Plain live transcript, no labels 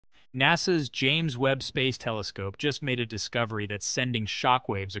NASA's James Webb Space Telescope just made a discovery that's sending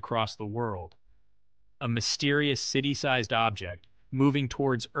shockwaves across the world. A mysterious city-sized object, moving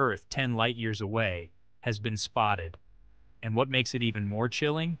towards Earth 10 light-years away, has been spotted. And what makes it even more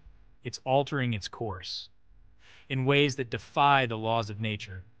chilling? It's altering its course in ways that defy the laws of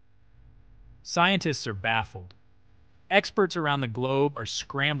nature. Scientists are baffled. Experts around the globe are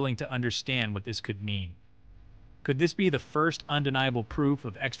scrambling to understand what this could mean. Could this be the first undeniable proof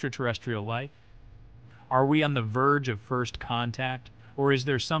of extraterrestrial life? Are we on the verge of first contact, or is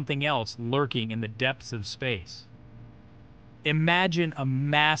there something else lurking in the depths of space? Imagine a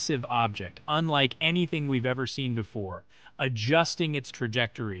massive object, unlike anything we've ever seen before, adjusting its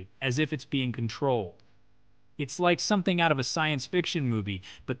trajectory as if it's being controlled. It's like something out of a science fiction movie,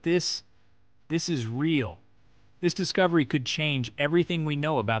 but this is real. This discovery could change everything we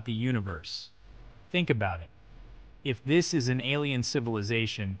know about the universe. Think about it. If this is an alien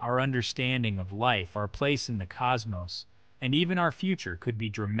civilization, our understanding of life, our place in the cosmos, and even our future could be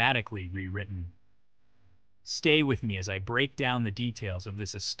dramatically rewritten. Stay with me as I break down the details of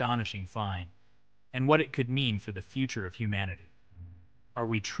this astonishing find and what it could mean for the future of humanity. Are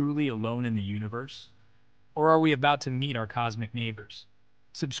we truly alone in the universe? Or are we about to meet our cosmic neighbors?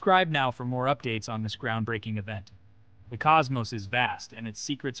 Subscribe now for more updates on this groundbreaking event. The cosmos is vast, and its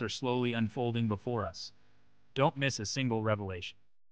secrets are slowly unfolding before us. Don't miss a single revelation.